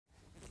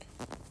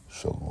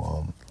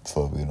Shalom.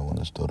 Father, we want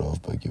to start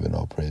off by giving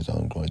all praise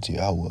and glory to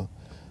Yahweh,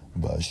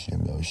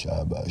 Ba'ashem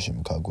Yahushua,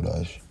 Ba'ashem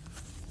Kagudash.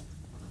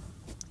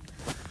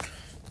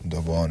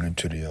 Double honor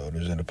to the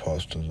elders and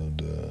apostles of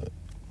the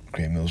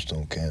Great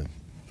Millstone Camp.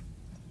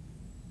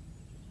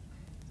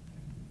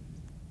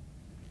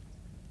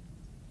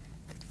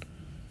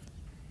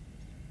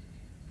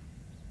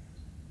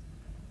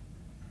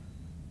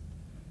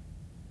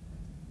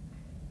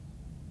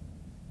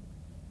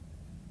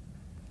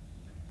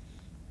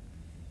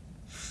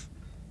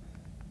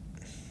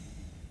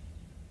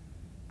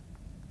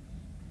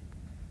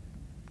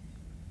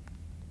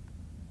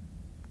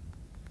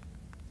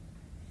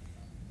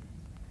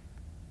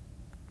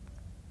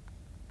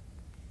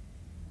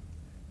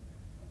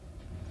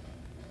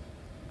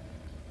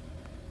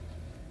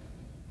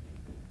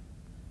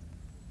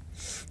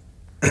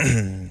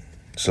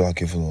 Sorry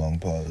for the long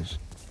pause.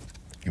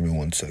 Give me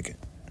 1 second.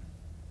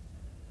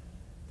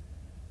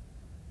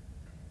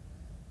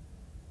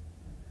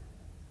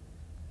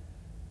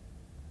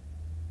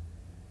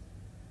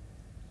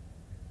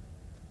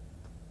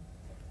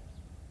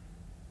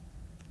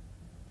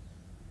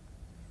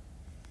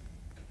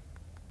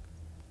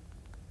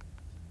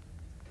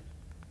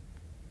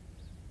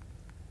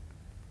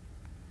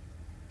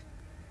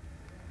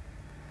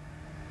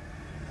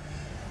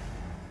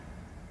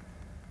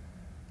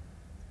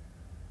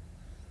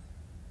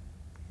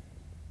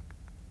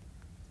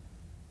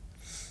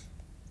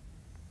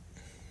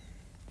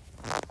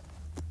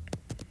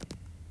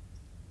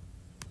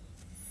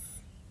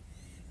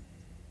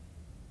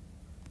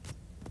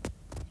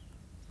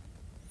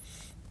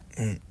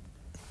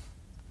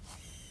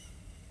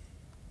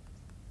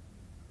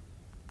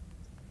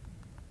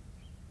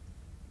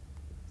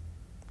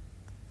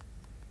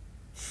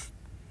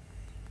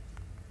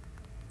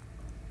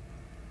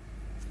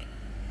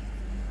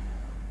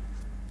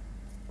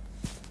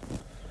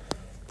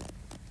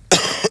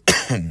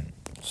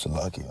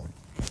 Salakia.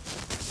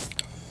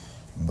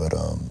 But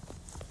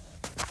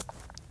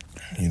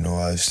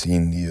I've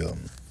seen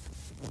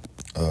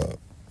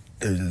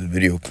there's a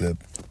video clip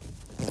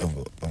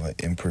of an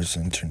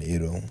in-person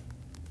tornado.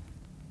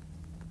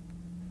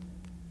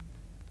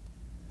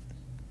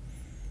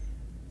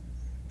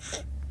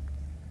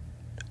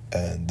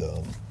 And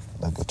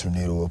like a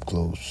tornado up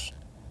close.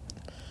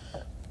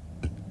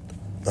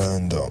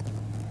 And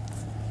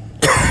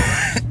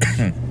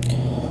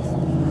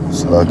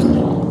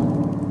Salakia.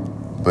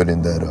 But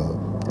in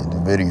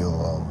the video,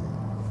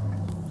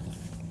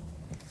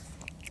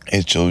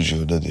 it shows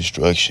you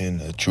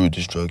the true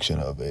destruction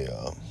of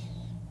a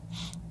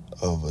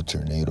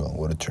tornado and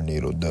what a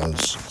tornado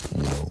does,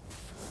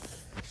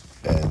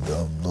 And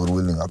Lord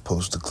willing, I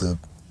post the clip.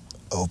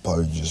 I'll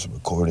probably just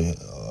record it,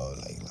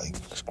 like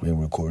screen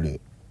record it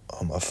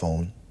on my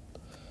phone.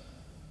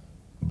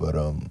 But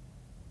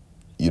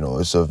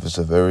it's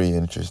a very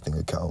interesting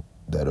account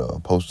that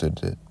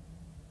posted it,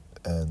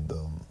 and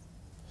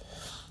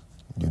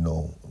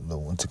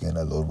once again,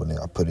 Lord willing,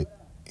 I put it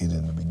either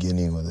in the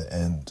beginning or the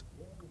end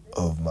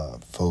of my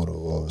photo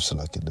or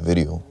selected the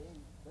video.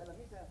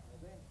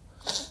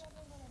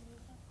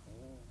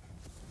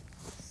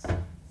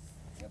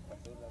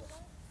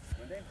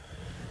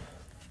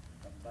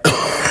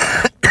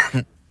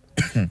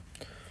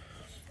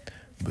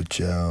 But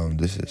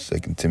this is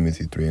 2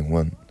 Timothy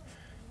 3:1.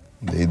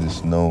 They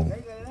just know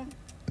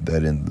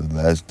that in the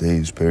last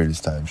days perilous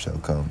times shall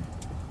come.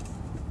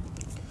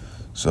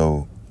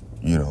 So,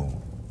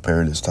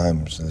 perilous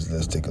times,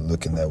 let's take a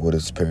look at that. What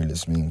does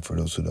perilous mean for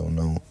those who don't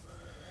know?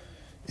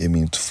 It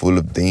means full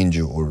of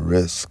danger or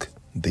risk,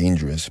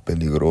 dangerous,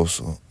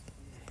 peligroso,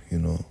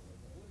 and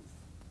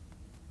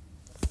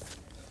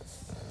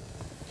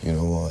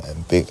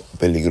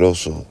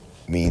peligroso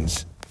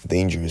means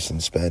dangerous in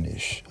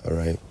Spanish, all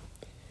right?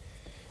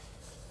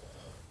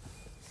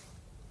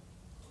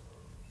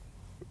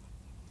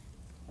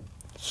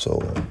 So,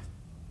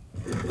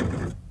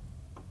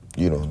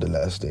 the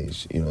last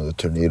days, the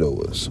tornado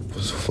was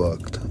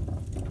fucked.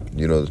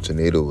 The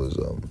tornado was,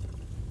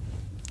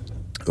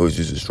 it was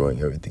just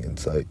destroying everything in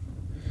sight,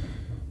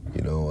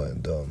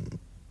 and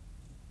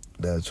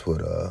that's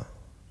what,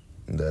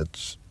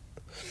 that's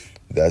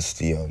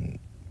the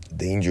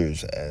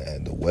dangers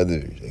and the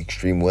weather,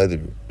 extreme weather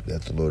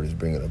that the Lord is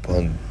bringing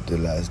upon the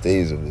last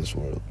days of this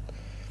world.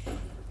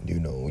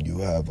 You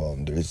have,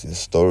 there's this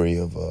story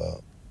of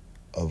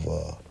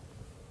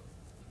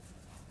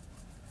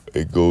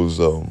it goes,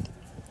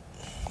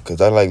 because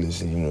I like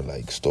listening,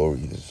 like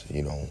stories,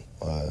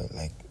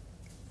 like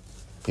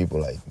people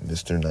like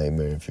Mr.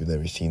 Nightmare, if you've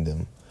never seen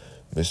them.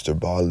 Mr.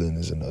 Ballin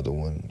is another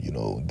one,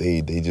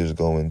 they just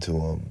go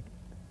into,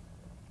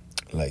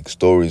 like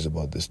stories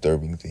about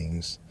disturbing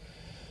things.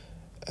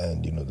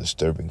 And,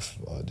 disturbing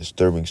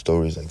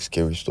stories, like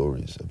scary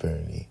stories,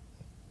 apparently.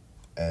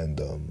 And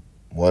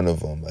one of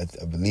them,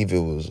 I believe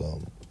it was,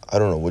 I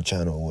don't know what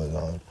channel it was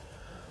on,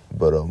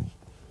 but,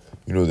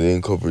 they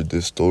uncovered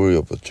this story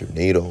of a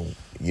tornado,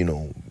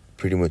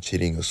 pretty much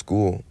hitting a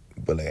school.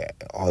 But,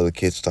 like, all the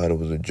kids thought it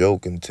was a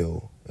joke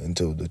until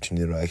the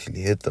tornado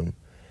actually hit them.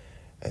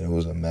 And it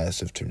was a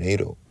massive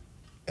tornado.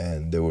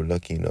 and they were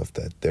lucky enough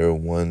that their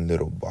one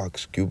little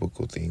box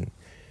cubicle thing,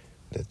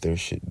 that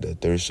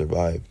theirs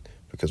survived,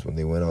 because when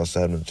they went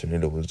outside and the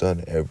tornado was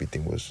done,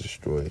 everything was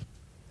destroyed.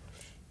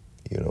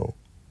 You know,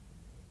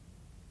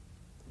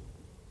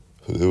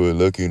 so they were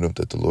lucky enough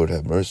that the Lord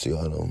had mercy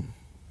on them.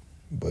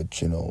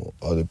 But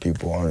other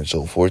people aren't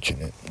so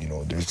fortunate.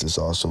 There's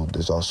also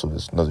this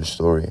another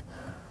story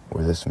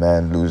where this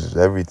man loses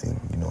everything.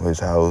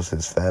 His house,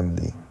 his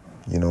family.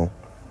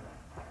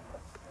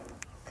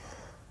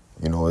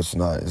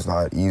 It's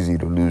not easy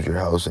to lose your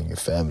house and your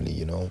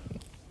family.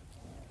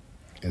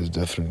 It's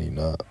definitely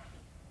not.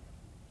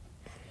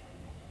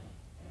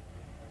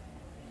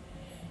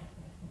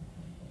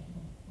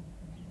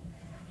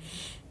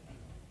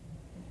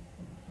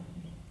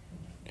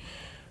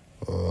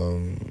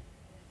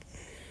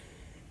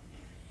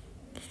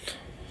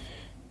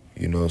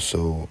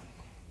 So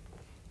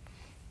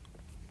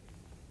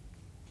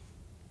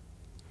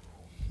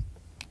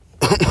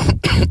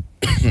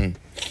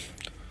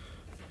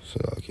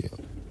okay.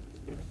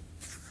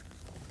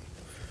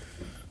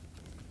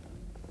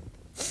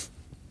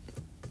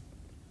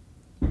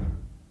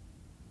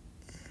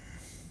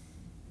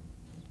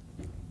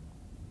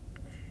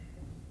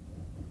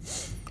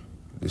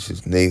 This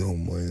is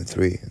Nahum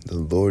 1:3. The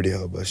Lord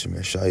Yahweh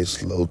is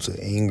slow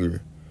to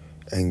anger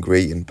and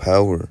great in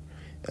power,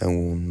 and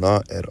will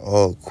not at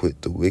all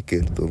quit the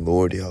wicked. The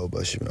Lord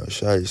Yahweh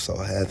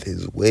shall have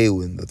his way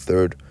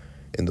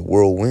in the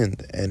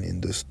whirlwind and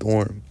in the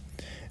storm,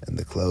 and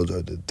the clouds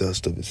are the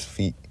dust of his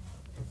feet.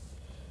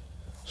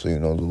 So the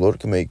Lord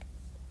can make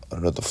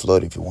another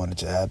flood if he wanted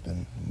to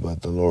happen,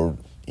 but the Lord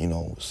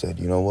said,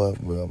 you know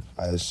what, well,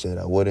 I said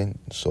I wouldn't.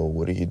 So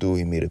what did he do?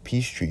 He made a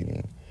peace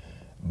treaty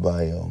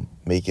by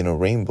making a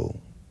rainbow.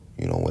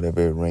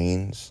 Whenever it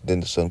rains,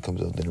 then the sun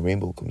comes out, then the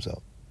rainbow comes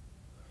out.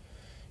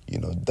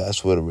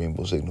 That's what a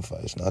rainbow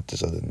signifies, not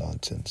this other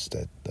nonsense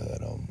that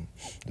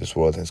this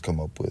world has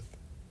come up with.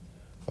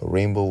 A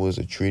rainbow was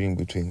a treaty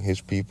between his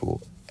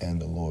people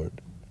and the Lord.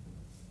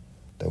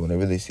 That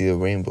whenever they see a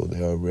rainbow,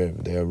 they are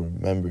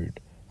remembered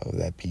of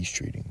that peace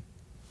treaty.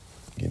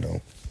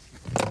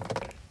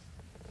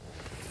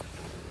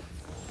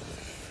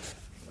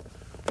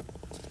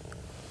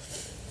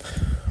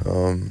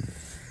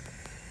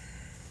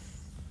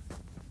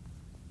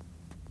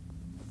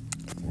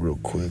 Real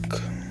quick.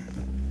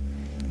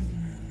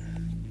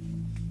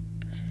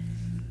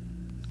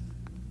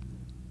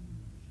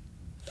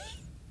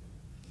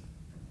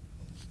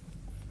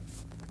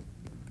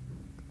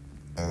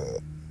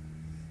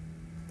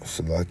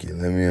 Salaki,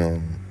 let me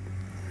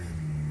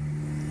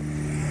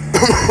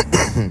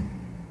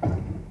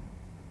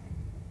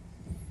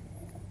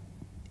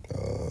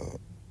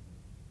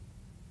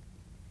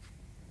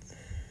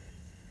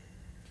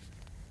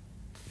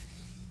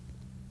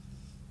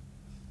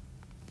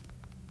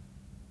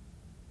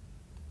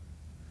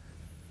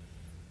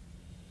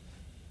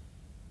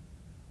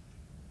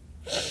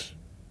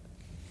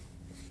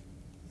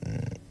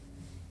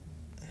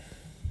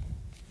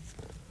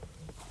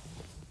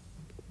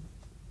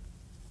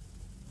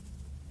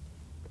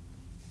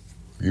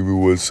give me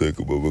 1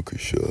 second, Baba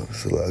Kasha.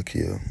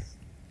 Salakia.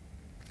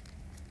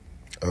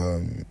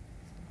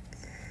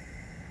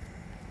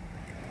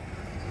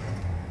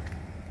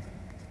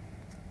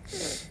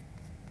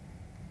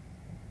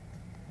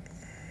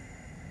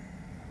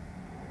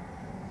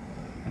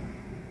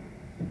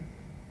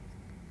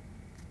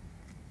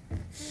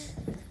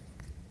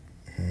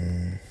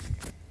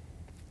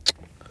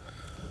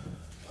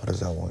 How does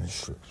that one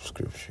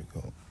scripture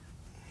go?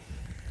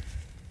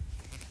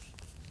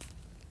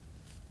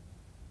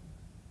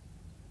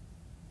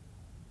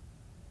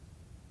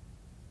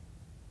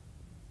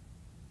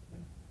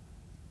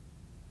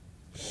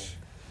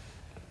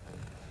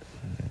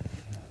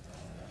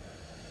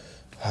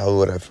 How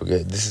would I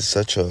forget? This is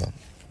such a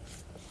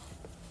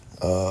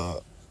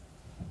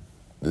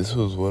this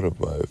was one of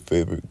my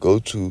favorite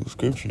go-to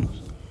scriptures.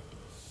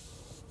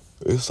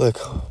 It's like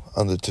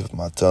on the tip of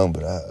my tongue,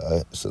 but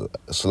so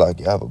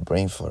like I have a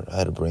brain fart. I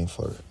had a brain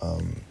fart.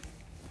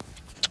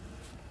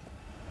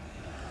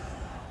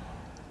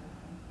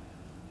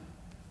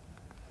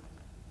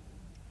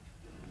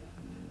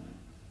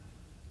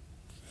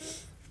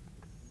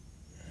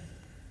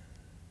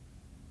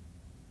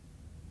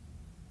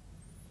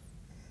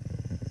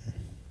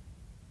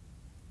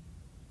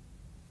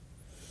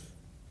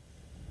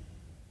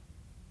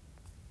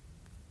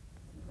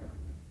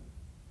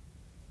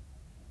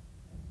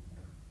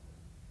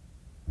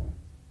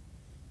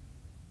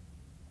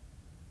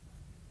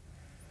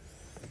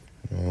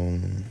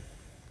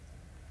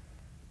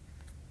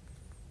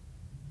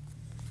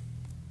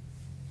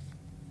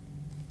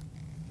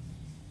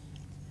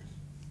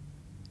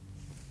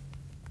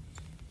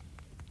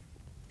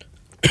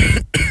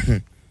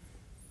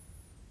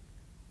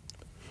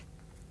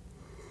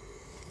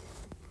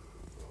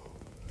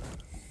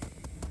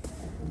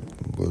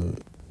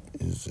 What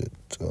is it?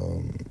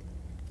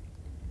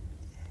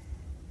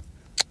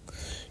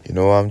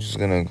 I'm just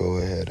gonna go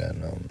ahead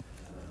and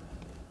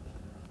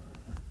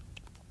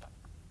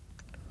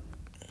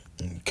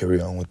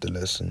carry on with the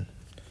lesson.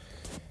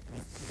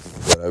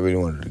 I really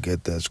wanted to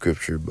get that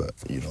scripture, but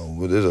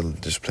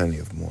there's plenty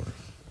of more.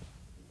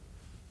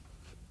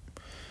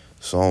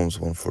 Psalms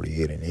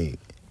 148:8.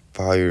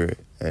 Fire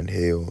and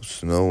hail,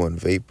 snow and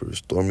vapor,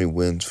 stormy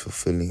winds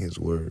fulfilling his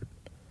word.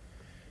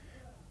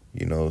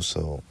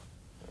 So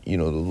the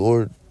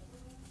Lord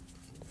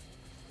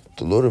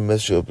will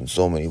mess you up in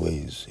so many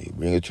ways. He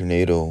bring a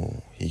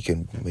tornado, he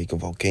can make a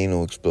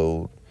volcano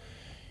explode.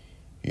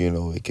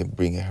 It can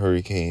bring a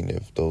hurricane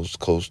if those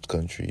coast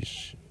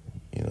countries,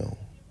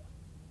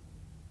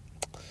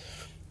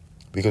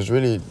 because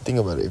really think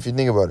about it. If you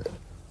think about it,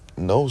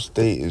 no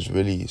state is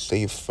really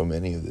safe from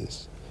any of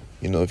this.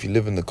 If you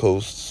live in the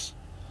coasts,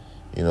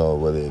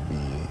 whether it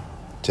be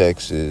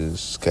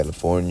Texas,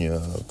 California,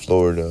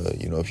 Florida,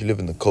 if you live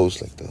in the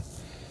coast,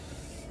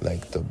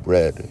 like the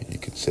bread, you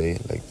could say,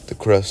 like the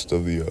crust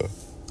of the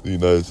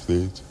United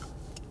States.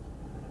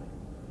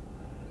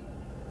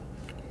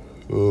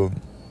 The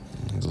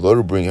Lord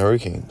will bring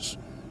hurricanes.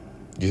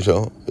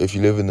 If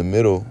you live in the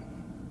middle,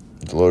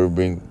 the Lord will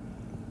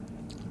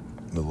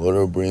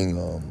bring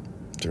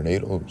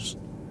tornadoes.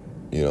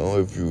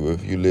 If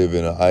you live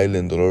in an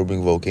island, the Lord will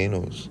bring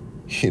volcanoes.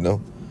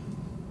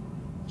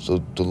 So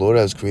the Lord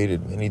has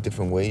created many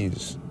different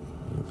ways.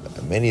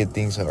 Many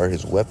things are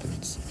His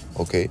weapons.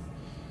 Okay,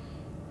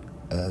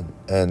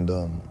 and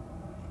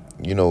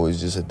it's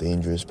just a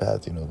dangerous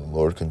path. The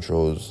Lord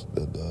controls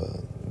the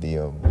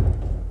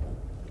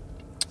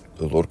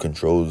Lord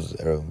controls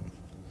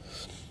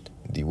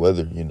the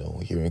weather.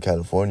 Here in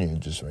California, it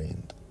just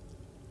rained.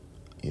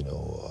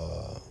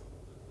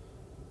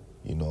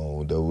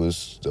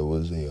 There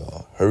was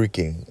a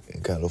hurricane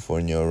in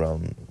California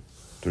around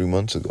 3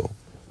 months ago.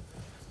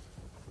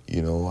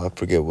 I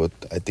forget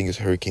I think it's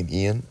Hurricane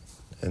Ian,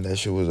 and that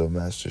shit was a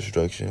mass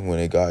destruction when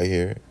it got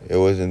here. It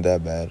wasn't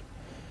that bad,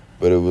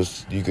 but it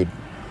was. You can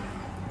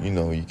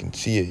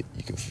see it.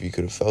 You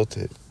could have felt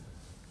it.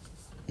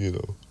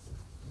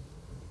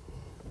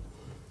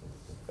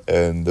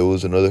 And there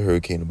was another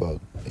hurricane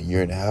about a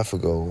year and a half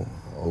ago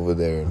over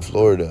there in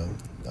Florida.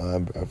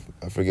 I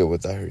forget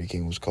what that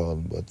hurricane was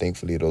called, but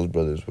thankfully those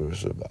brothers were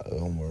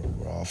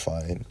all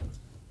fine.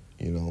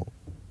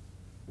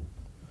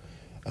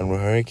 And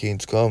when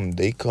hurricanes come,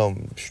 they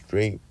come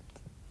straight.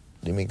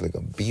 They make like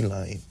a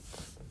beeline,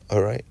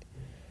 all right?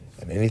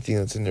 And anything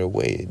that's in their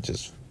way, it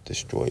just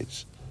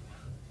destroys.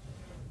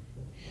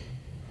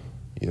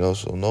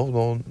 So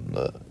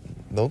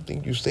don't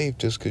think you're safe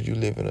just because you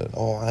live in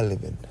I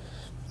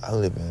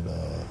live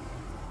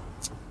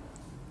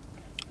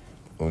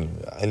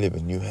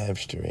in New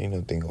Hampshire. Ain't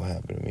nothing gonna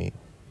happen to me.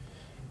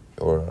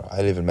 Or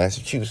I live in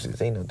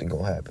Massachusetts. Ain't nothing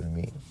gonna happen to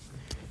me.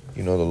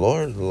 The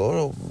Lord,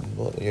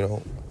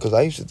 because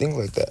I used to think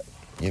like that.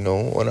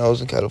 When I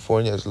was in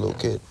California as a little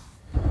kid,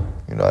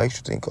 I used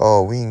to think,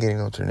 oh, we ain't getting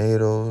no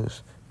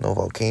tornadoes, no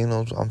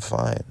volcanoes, I'm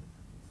fine.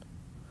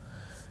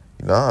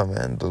 Nah,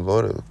 man, the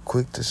Lord is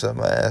quick to set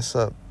my ass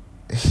up.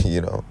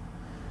 Get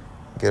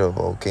a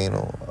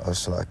volcano,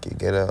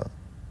 get a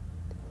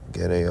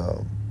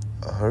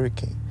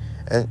hurricane.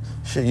 And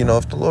shit,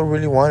 if the Lord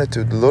really wanted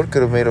to, the Lord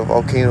could have made a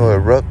volcano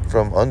erupt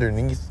from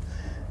underneath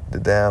the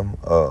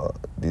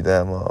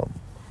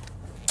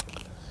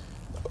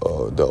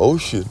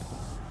ocean.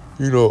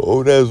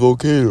 Old ass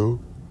volcano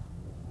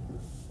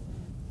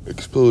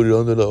exploded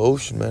under the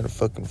ocean, man, to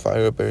fucking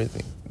fire up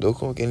everything. Don't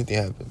make anything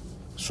happen.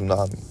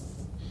 Tsunami.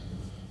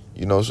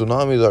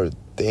 Tsunamis are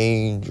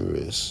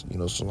dangerous.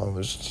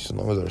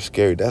 Tsunamis are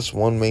scary. That's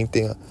one main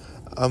thing.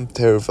 I'm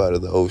terrified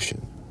of the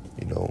ocean.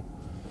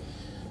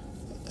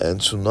 And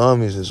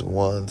tsunamis is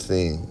one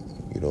thing,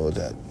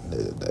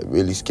 that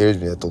really scares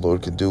me that the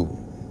Lord could do,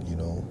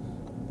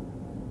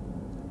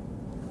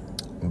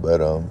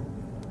 But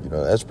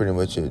that's pretty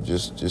much it.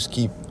 Just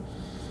keep.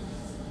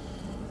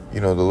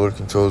 The Lord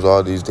controls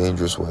all these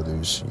dangerous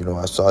weathers.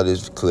 I saw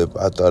this clip.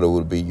 I thought it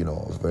would be,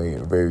 a very,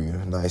 very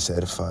nice,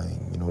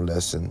 edifying,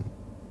 lesson,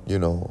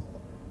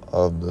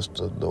 of the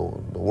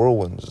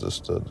whirlwinds, the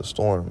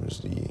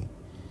storms,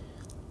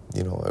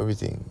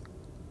 everything,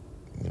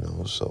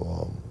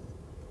 So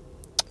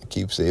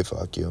keep safe,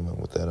 Akim. And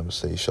with that, I'm going to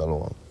say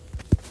shalom.